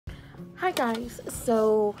Hi guys,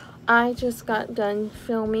 so I just got done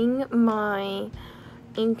filming my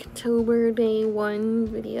Inktober Day 1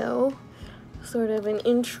 video, sort of an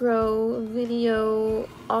intro video,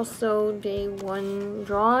 also Day 1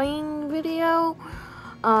 drawing video.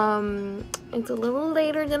 It's a little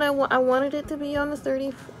later than I wanted it to be on the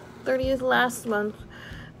 30th last month,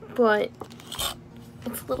 but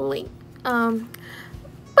it's a little late. But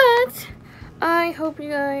I hope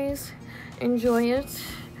you guys enjoy it.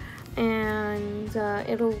 And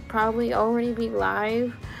it'll probably already be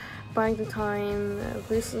live by the time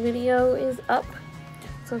this video is up.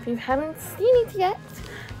 So if you haven't seen it yet,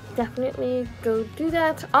 definitely go do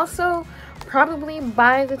that. Also, probably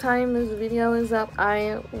by the time this video is up,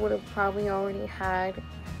 I would have probably already had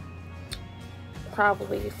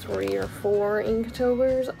probably 3 or 4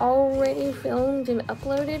 Inktober's already filmed and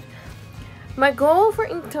uploaded. My goal for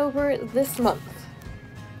Inktober this month,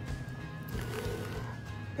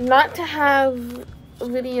 not to have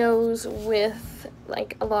videos with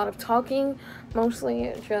like a lot of talking,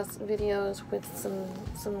 mostly just videos with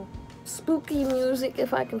some spooky music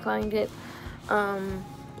if I can find it.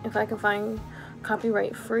 If I can find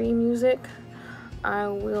copyright free music, I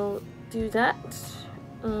will do that.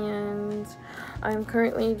 And I'm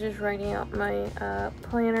currently just writing out my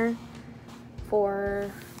planner for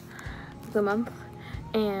the month.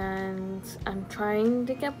 And I'm trying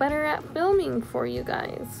to get better at filming for you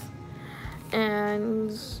guys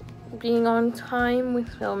and being on time with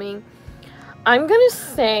filming. I'm gonna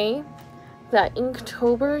say that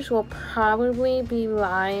Inktober's will probably be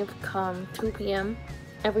live come 2 p.m.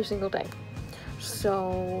 every single day.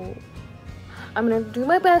 So I'm gonna do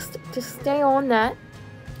my best to stay on that.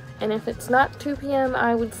 And if it's not 2 p.m.,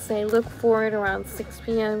 I would say look for it around 6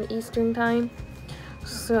 p.m. Eastern time.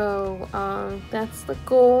 So that's the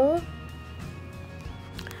goal.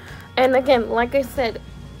 And again, like I said,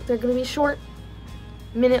 they're gonna be short,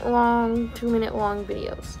 minute long, 2-minute long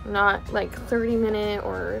videos, not like 30-minute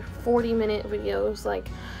or 40-minute videos like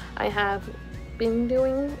I have been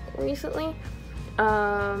doing recently.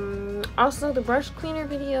 Also, the brush cleaner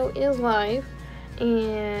video is live,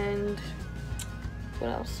 and what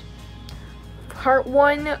else? Part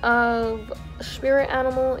 1 of Spirit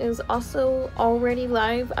Animal is also already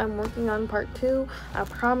live. I'm working on part 2, I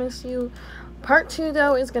promise you. Part 2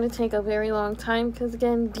 though is going to take a very long time because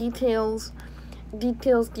again, details.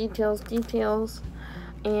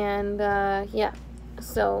 And yeah,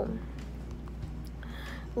 so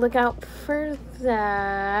look out for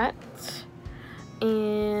that.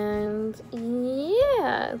 And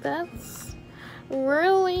yeah, that's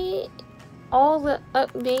really all the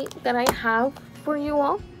update that I have for you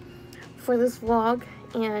all for this vlog.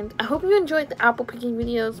 And I hope you enjoyed the apple picking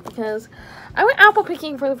videos, because I went apple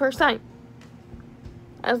picking for the first time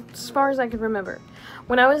as far as I can remember.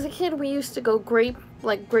 When I was a kid, we used to go grape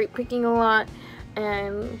picking a lot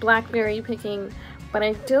and blackberry picking, but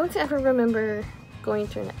I don't ever remember going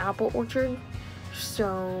to an apple orchard.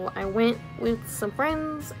 So I went with some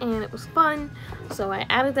friends and it was fun, so I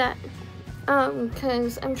added that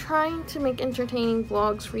because I'm trying to make entertaining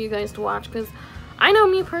vlogs for you guys to watch, because I know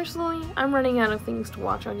me personally, I'm running out of things to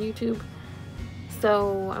watch on YouTube.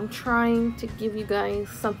 So I'm trying to give you guys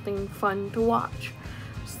something fun to watch.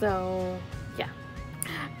 So yeah.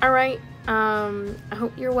 Alright, I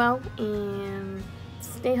hope you're well and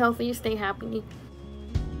stay healthy, stay happy.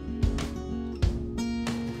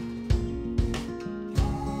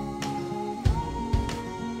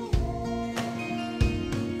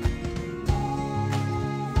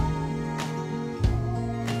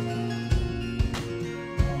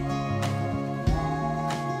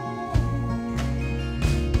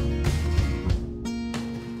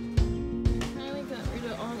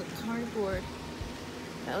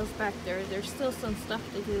 That was back there. There's still some stuff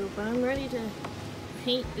to do, but I'm ready to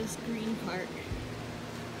paint this green part.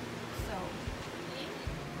 So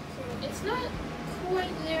it's not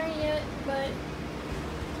quite there yet, but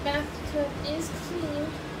the bathtub is clean.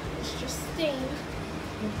 It's just stained.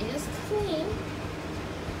 It is clean,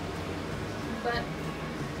 but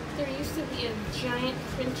there used to be a giant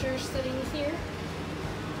printer sitting here,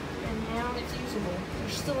 and now it's usable.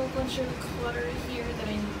 There's still a bunch of clutter here that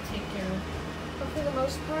I need to take care of. But for the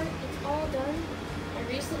most part, it's all done. I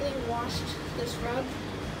recently washed this rug.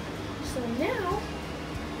 So now,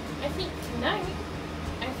 I think tonight,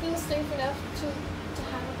 I feel safe enough to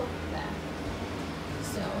have a bubble bath.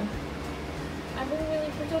 So, I've been really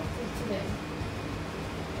productive today.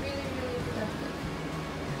 Really productive.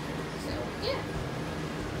 So, yeah.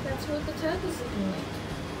 That's what the tub is looking like.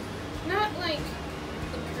 Not like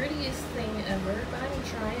the prettiest thing ever, but I'm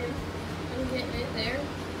trying. I'm getting it there.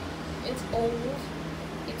 It's old,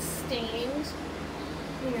 it's stains.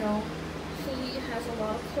 You know, he has a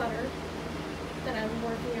lot of clutter that I'm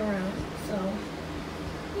working around. So,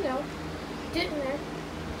 you know, getting there,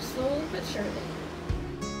 slowly but surely.